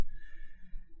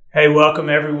Hey, welcome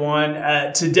everyone.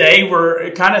 Today we're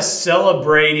kind of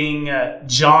celebrating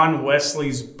John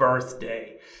Wesley's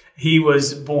birthday. He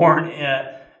was born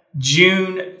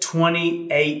June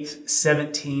 28th,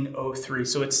 1703.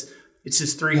 So it's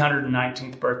his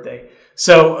 319th birthday.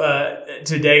 So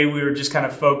today we were just kind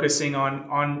of focusing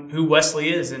on who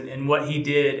Wesley is and what he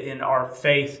did in our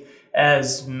faith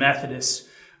as Methodists.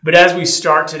 But as we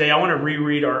start today, I want to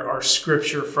reread our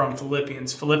scripture from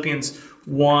Philippians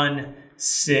 1:6.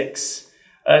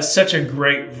 Such a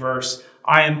great verse.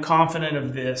 I am confident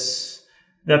of this,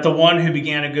 that the one who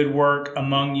began a good work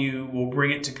among you will bring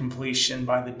it to completion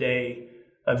by the day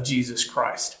of Jesus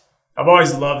Christ. I've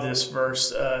always loved this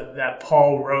verse that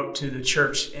Paul wrote to the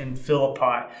church in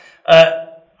Philippi.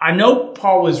 I know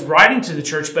Paul was writing to the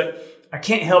church, but I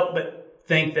can't help but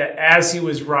think that as he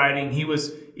was writing, he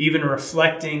was even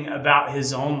reflecting about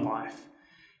his own life,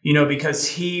 because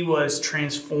he was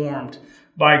transformed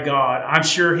by God. I'm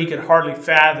sure he could hardly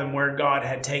fathom where God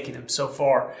had taken him so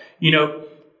far.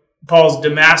 Paul's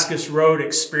Damascus Road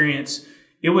experience,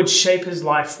 it would shape his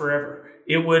life forever.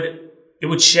 It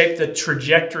would shape the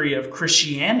trajectory of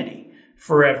Christianity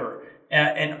forever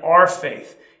and our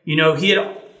faith.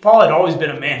 Paul had always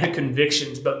been a man of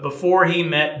convictions, but before he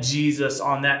met Jesus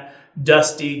on that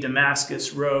dusty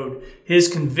Damascus Road, his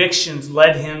convictions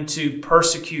led him to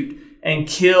persecute and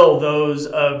kill those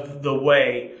of the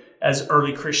way, as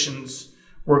early Christians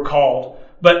were called.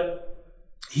 But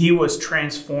he was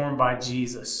transformed by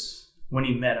Jesus when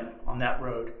he met him on that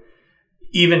road.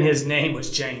 Even his name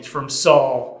was changed from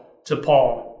Saul to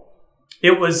Paul.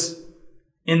 It was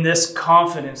in this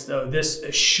confidence, though, this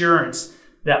assurance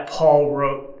that Paul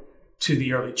wrote to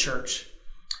the early church.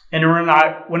 And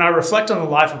when I reflect on the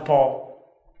life of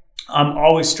Paul, I'm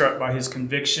always struck by his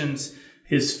convictions,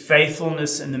 his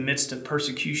faithfulness in the midst of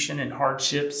persecution and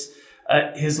hardships.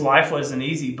 His life wasn't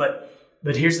easy, but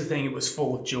here's the thing: it was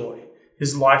full of joy.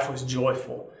 His life was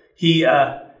joyful. He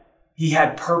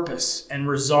had purpose and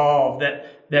resolve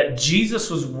that Jesus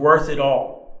was worth it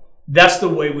all. That's the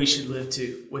way we should live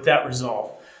too, with that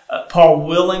resolve. Paul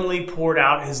willingly poured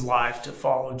out his life to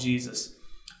follow Jesus.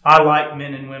 I like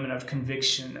men and women of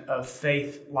conviction, of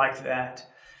faith like that.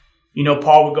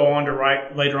 Paul would go on to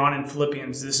write later on in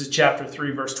Philippians. This is chapter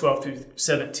 3, verse 12 through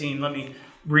 17. Let me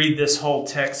read this whole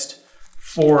text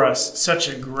for us. Such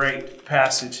a great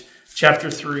passage.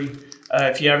 Chapter 3,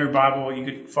 if you have your Bible, you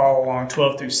could follow along,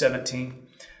 12 through 17.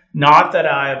 Not that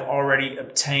I have already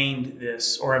obtained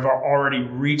this or have already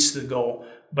reached the goal,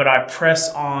 but I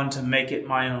press on to make it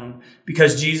my own,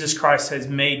 because Jesus Christ has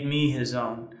made me his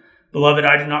own. Beloved,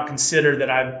 I do not consider that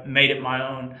I've made it my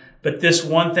own, but this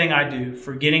one thing I do,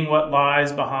 forgetting what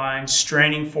lies behind,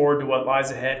 straining forward to what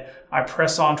lies ahead, I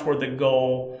press on toward the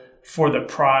goal for the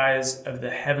prize of the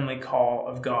heavenly call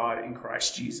of God in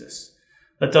Christ Jesus.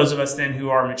 Let those of us then who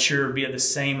are mature be of the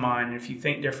same mind. And if you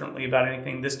think differently about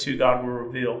anything, this too God will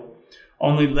reveal.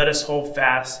 Only let us hold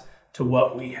fast to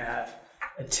what we have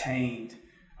attained.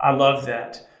 I love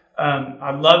that. I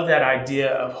love that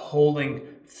idea of holding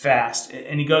fast.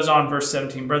 And he goes on, verse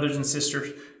 17, brothers and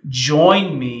sisters,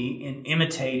 join me in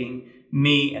imitating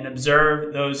me and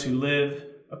observe those who live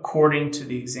according to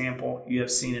the example you have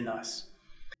seen in us.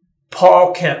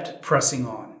 Paul kept pressing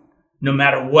on. No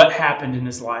matter what happened in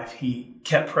his life, he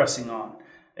kept pressing on.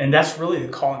 And that's really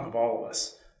the calling of all of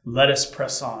us. Let us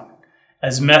press on.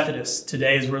 As Methodists,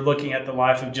 today as we're looking at the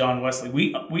life of John Wesley,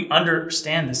 we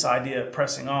understand this idea of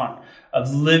pressing on,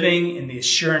 of living in the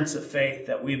assurance of faith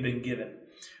that we've been given.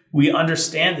 We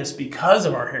understand this because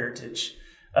of our heritage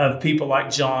of people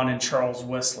like John and Charles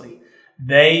Wesley.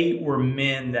 They were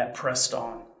men that pressed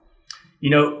on.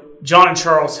 John and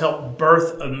Charles helped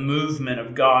birth a movement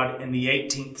of God in the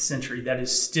 18th century that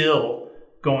is still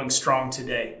going strong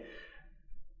today.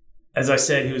 As I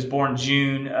said, he was born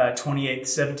June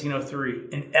 28th, 1703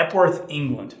 in Epworth,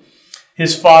 England.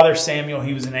 His father, Samuel,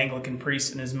 he was an Anglican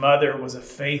priest, and his mother was a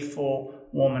faithful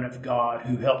woman of God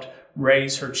who helped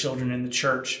raise her children in the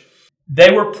church.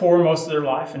 They were poor most of their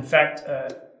life. In fact,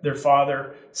 their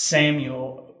father,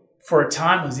 Samuel, for a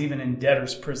time was even in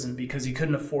debtor's prison because he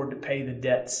couldn't afford to pay the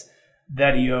debts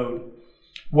that he owed.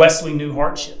 Wesley knew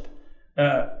hardship.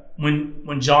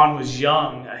 When John was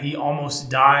young, he almost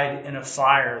died in a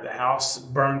fire. The house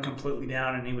burned completely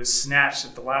down and he was snatched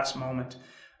at the last moment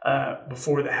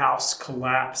before the house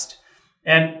collapsed.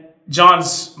 And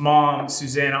John's mom,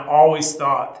 Susanna, always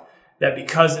thought that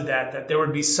because of that there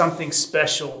would be something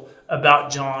special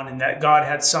about John and that God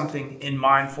had something in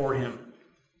mind for him.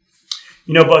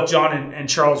 Both John and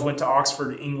Charles went to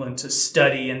Oxford, England to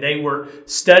study, and they were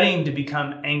studying to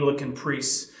become Anglican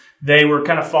priests. They were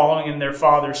kind of following in their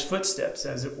father's footsteps,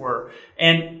 as it were.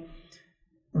 And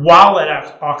while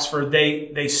at Oxford,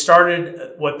 they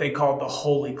started what they called the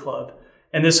Holy Club.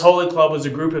 And this Holy Club was a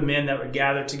group of men that would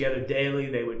gather together daily.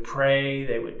 They would pray.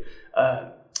 They would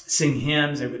sing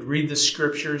hymns. They would read the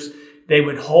scriptures. They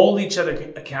would hold each other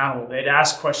accountable. They'd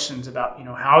ask questions about,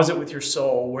 how is it with your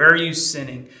soul? Where are you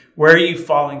sinning? Where are you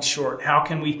falling short? How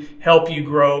can we help you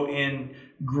grow in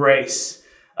grace?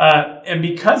 And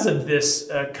because of this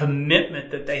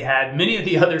commitment that they had, many of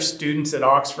the other students at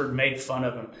Oxford made fun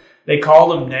of them. They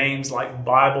called them names like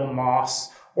Bible moths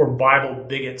or Bible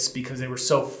bigots because they were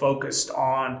so focused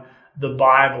on the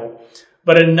Bible.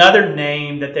 But another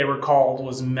name that they were called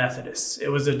was Methodists. It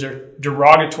was a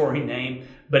derogatory name,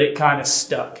 but it kind of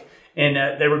stuck.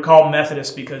 And they were called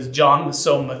Methodists because John was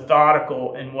so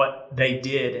methodical in what they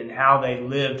did and how they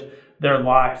lived their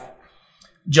life.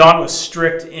 John was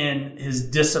strict in his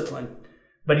discipline,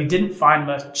 but he didn't find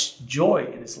much joy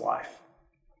in his life.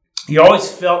 He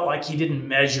always felt like he didn't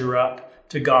measure up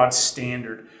to God's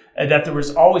standard, that there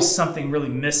was always something really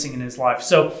missing in his life.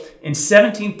 So in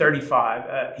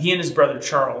 1735, he and his brother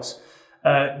Charles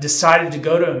decided to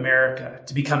go to America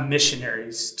to become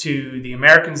missionaries to the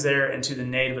Americans there and to the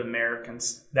Native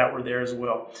Americans that were there as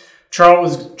well.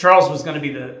 Charles was going to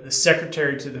be the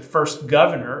secretary to the first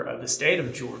governor of the state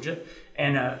of Georgia,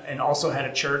 and also had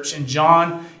a church. And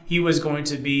John, he was going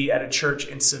to be at a church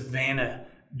in Savannah,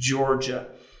 Georgia,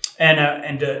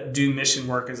 and to do mission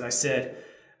work, as I said.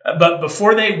 But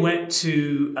before they went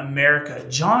to America,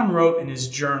 John wrote in his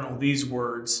journal these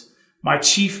words: "My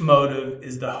chief motive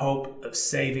is the hope of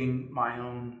saving my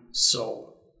own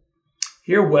soul."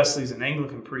 Here, Wesley's an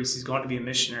Anglican priest. He's going to be a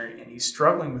missionary, and he's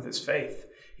struggling with his faith.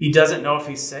 He doesn't know if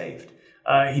he's saved.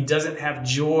 He doesn't have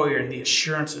joy or the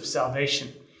assurance of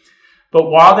salvation. But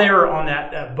while they were on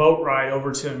that boat ride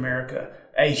over to America,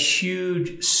 a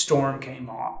huge storm came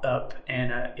up,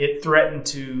 and it threatened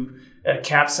to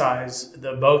capsize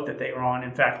the boat that they were on.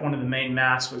 In fact, one of the main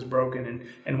masts was broken,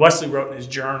 and Wesley wrote in his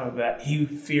journal that he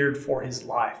feared for his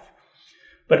life.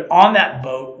 But on that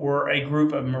boat were a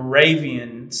group of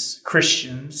Moravians,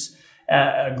 Christians,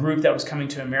 a group that was coming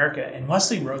to America. And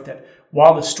Wesley wrote that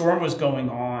while the storm was going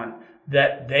on,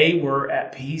 that they were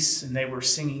at peace and they were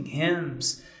singing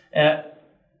hymns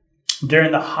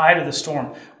during the height of the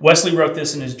storm. Wesley wrote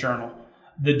this in his journal: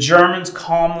 "The Germans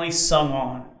calmly sung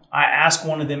on. I asked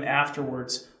one of them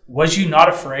afterwards, 'Was you not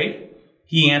afraid?'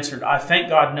 He answered, 'I thank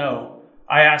God, no.'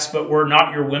 I asked, 'But were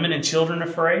not your women and children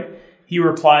afraid?' He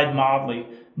replied mildly,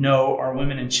 'No, our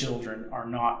women and children are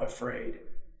not afraid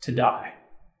to die.'"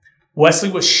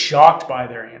 Wesley was shocked by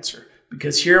their answer,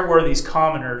 because here were these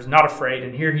commoners not afraid,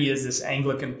 and here he is, this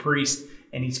Anglican priest,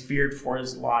 and he's feared for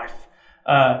his life.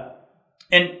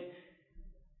 And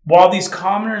while these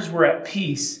commoners were at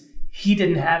peace, he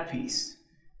didn't have peace,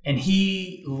 and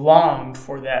he longed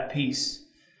for that peace.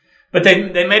 But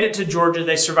they made it to Georgia.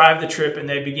 They survived the trip, and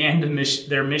they began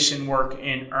their mission work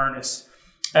in earnest.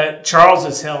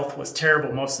 Charles's health was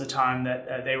terrible most of the time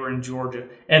that they were in Georgia,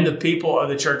 and the people of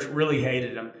the church really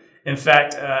hated him. In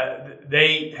fact,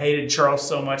 they hated Charles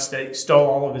so much they stole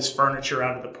all of his furniture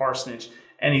out of the parsonage,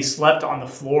 and he slept on the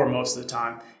floor most of the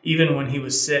time, even when he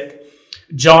was sick.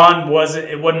 It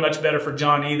wasn't much better for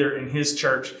John either in his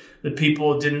church. The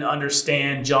people didn't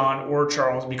understand John or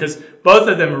Charles because both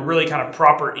of them are really kind of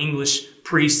proper English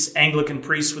priests, Anglican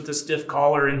priests with a stiff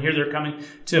collar, and here they're coming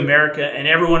to America, and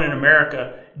everyone in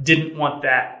America didn't want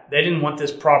that. They didn't want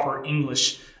this proper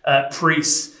English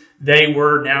priests. They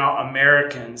were now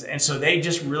Americans, and so they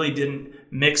just really didn't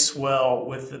mix well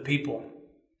with the people.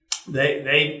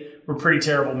 They were pretty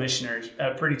terrible missionaries,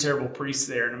 pretty terrible priests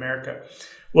there in America.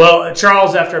 Well,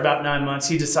 Charles, after about 9 months,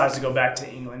 he decides to go back to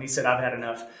England. He said, "I've had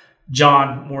enough."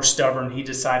 John, more stubborn, he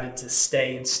decided to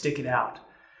stay and stick it out.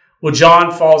 Well,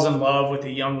 John falls in love with a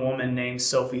young woman named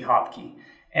Sophie Hopke.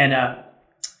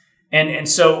 And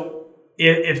so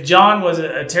if John was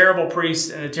a terrible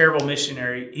priest and a terrible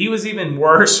missionary, he was even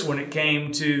worse when it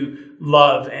came to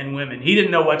love and women. He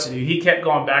didn't know what to do. He kept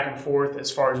going back and forth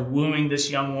as far as wooing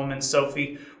this young woman,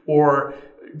 Sophie, or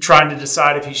trying to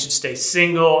decide if he should stay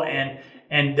single.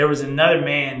 And there was another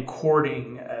man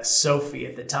courting Sophie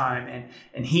at the time,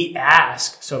 and he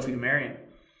asked Sophie to marry him.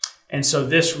 And so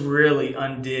this really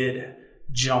undid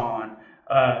John.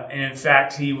 And in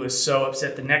fact, he was so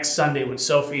upset. The next Sunday when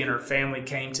Sophie and her family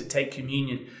came to take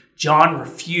communion, John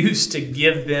refused to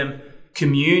give them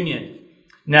communion.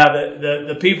 Now,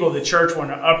 the people of the church were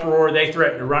in an uproar. They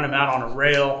threatened to run him out on a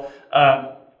rail.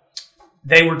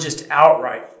 They were just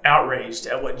outright outraged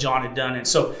at what John had done. And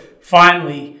so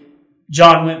finally,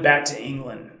 John went back to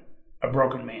England, a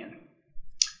broken man.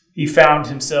 He found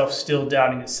himself still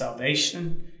doubting his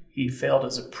salvation. He'd failed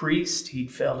as a priest.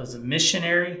 He'd failed as a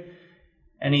missionary.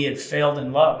 and he had failed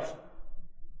in love.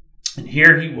 And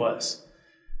here he was.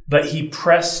 But he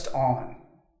pressed on.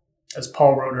 As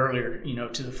Paul wrote earlier,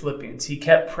 to the Philippians, he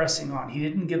kept pressing on. He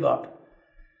didn't give up.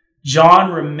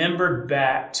 John remembered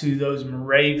back to those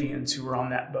Moravians who were on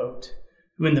that boat,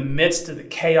 who in the midst of the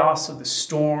chaos of the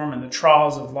storm and the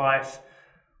trials of life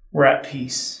were at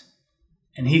peace.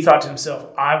 And he thought to himself,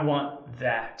 I want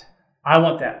that. I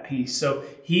want that peace. So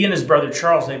he and his brother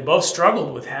Charles, they both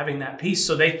struggled with having that peace.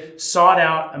 So they sought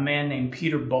out a man named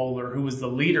Peter Böhler, who was the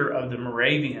leader of the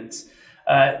Moravians.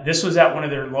 This was at one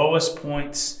of their lowest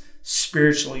points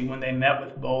spiritually when they met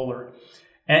with Böhler.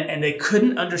 And they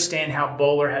couldn't understand how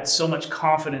Böhler had so much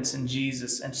confidence in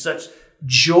Jesus and such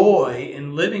joy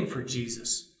in living for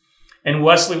Jesus. And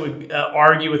Wesley would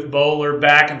argue with Böhler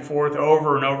back and forth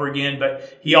over and over again,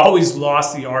 but he always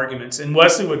lost the arguments. And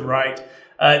Wesley would write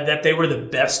that they were the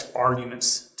best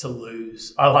arguments to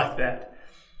lose. I like that.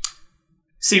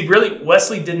 See, really,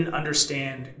 Wesley didn't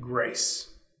understand grace.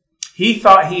 He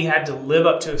thought he had to live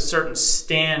up to a certain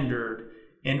standard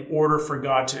in order for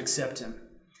God to accept him.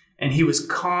 And he was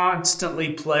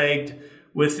constantly plagued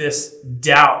with this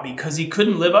doubt because he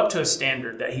couldn't live up to a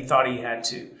standard that he thought he had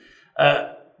to.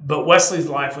 But Wesley's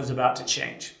life was about to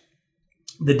change.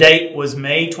 The date was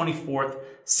May 24th,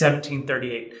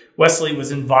 1738. Wesley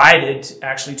was invited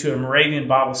actually to a Moravian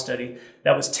Bible study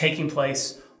that was taking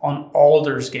place on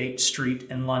Aldersgate Street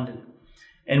in London.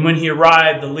 And when he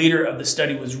arrived, the leader of the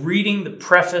study was reading the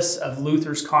preface of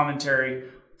Luther's commentary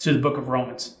to the book of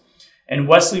Romans. And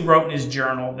Wesley wrote in his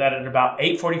journal that at about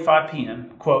 8:45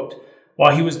 p.m., quote,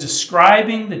 while he was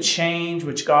describing the change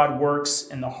which God works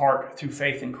in the heart through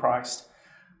faith in Christ,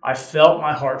 I felt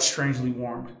my heart strangely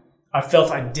warmed. I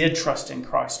felt I did trust in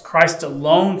Christ, Christ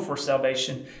alone for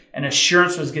salvation, and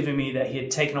assurance was given me that he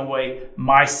had taken away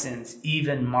my sins,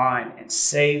 even mine, and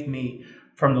saved me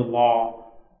from the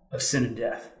law of sin and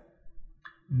death.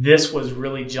 This was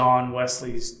really John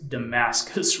Wesley's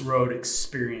Damascus Road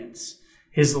experience.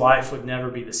 His life would never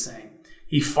be the same.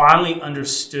 He finally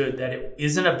understood that it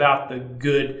isn't about the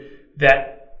good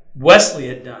that Wesley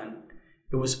had done.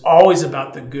 It was always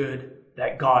about the good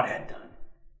that God had done.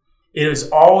 It was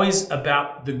always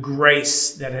about the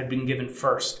grace that had been given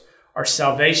first. Our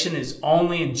salvation is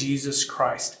only in Jesus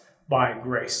Christ by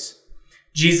grace.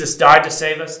 Jesus died to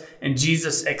save us, and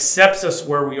Jesus accepts us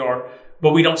where we are,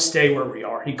 but we don't stay where we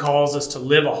are. He calls us to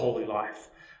live a holy life.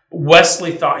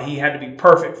 Wesley thought he had to be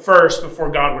perfect first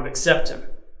before God would accept him.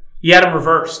 He had him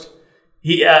reversed.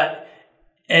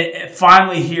 And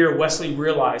finally here, Wesley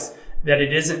realized that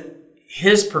it isn't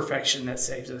his perfection that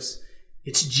saves us.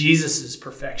 It's Jesus'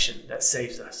 perfection that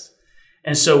saves us.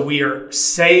 And so we are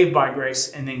saved by grace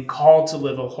and then called to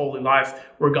live a holy life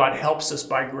where God helps us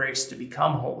by grace to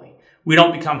become holy. We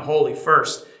don't become holy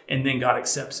first and then God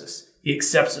accepts us. He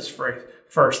accepts us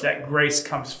first. That grace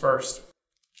comes first.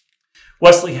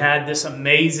 Wesley had this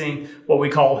amazing, what we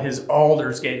call his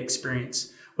Aldersgate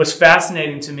experience. What's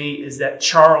fascinating to me is that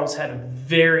Charles had a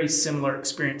very similar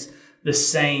experience the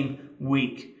same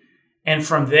week. And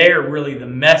from there, really, the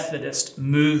Methodist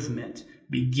movement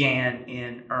began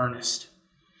in earnest.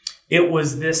 It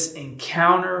was this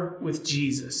encounter with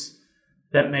Jesus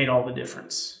that made all the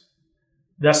difference.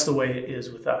 That's the way it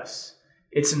is with us.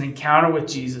 It's an encounter with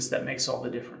Jesus that makes all the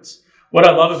difference. What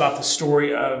I love about the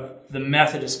story of the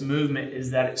Methodist movement is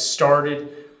that it started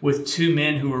with two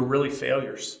men who were really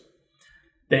failures.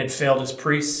 They had failed as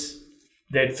priests.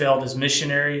 They had failed as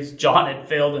missionaries. John had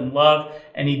failed in love,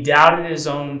 and he doubted his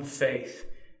own faith.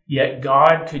 Yet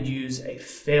God could use a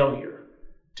failure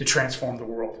to transform the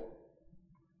world.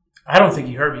 I don't think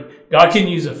you heard me. God can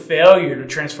use a failure to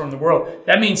transform the world.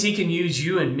 That means he can use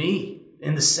you and me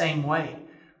in the same way.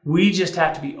 We just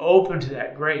have to be open to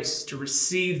that grace, to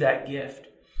receive that gift.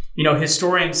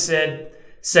 Historians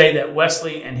say that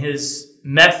Wesley and his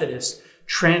Methodists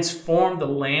transformed the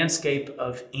landscape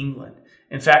of England.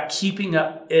 In fact, keeping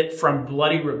up it from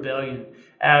bloody rebellion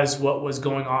as what was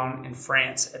going on in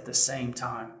France at the same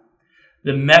time.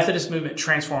 The Methodist movement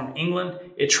transformed England.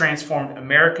 It transformed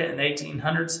America in the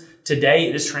 1800s. Today,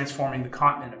 it is transforming the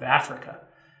continent of Africa.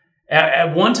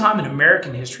 At one time in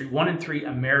American history, 1 in 3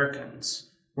 Americans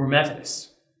were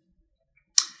Methodists.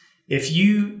 If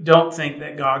you don't think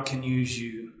that God can use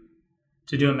you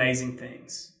to do amazing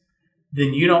things,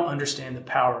 then you don't understand the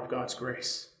power of God's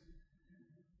grace.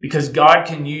 Because God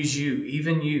can use you,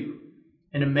 even you,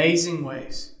 in amazing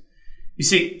ways. You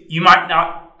see, you might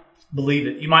not believe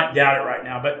it. You might doubt it right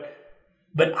now,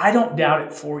 but I don't doubt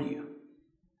it for you.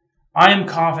 I am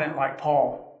confident like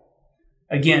Paul,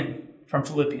 again, from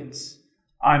Philippians.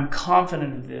 I'm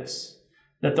confident of this,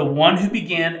 that the one who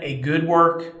began a good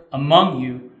work among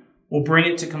you will bring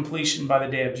it to completion by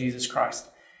the day of Jesus Christ.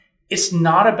 It's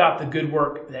not about the good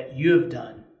work that you have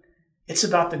done. It's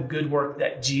about the good work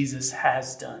that Jesus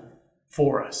has done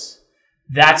for us.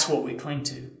 That's what we cling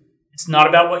to. It's not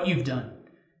about what you've done.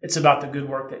 It's about the good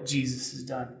work that Jesus has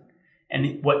done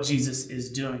and what Jesus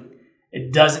is doing.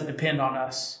 It doesn't depend on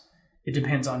us. It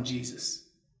depends on Jesus.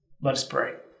 Let us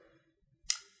pray.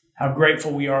 How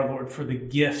grateful we are, Lord, for the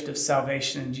gift of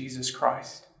salvation in Jesus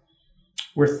Christ.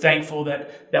 We're thankful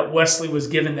that Wesley was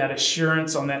given that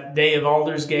assurance on that day of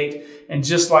Aldersgate. And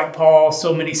just like Paul,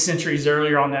 so many centuries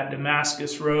earlier on that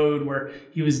Damascus road where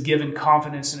he was given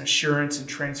confidence and assurance and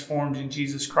transformed in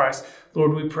Jesus Christ.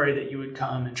 Lord, we pray that you would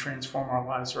come and transform our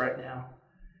lives right now.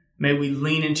 May we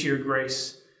lean into your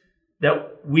grace,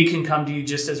 that we can come to you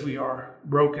just as we are,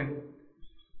 broken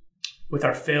with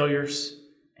our failures,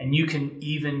 and you can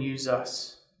even use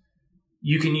us.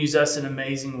 You can use us in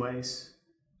amazing ways.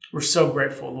 We're so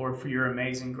grateful, Lord, for your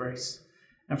amazing grace.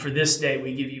 And for this day,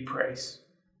 we give you praise.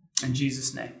 In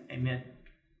Jesus' name, amen.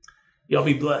 Y'all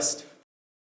be blessed.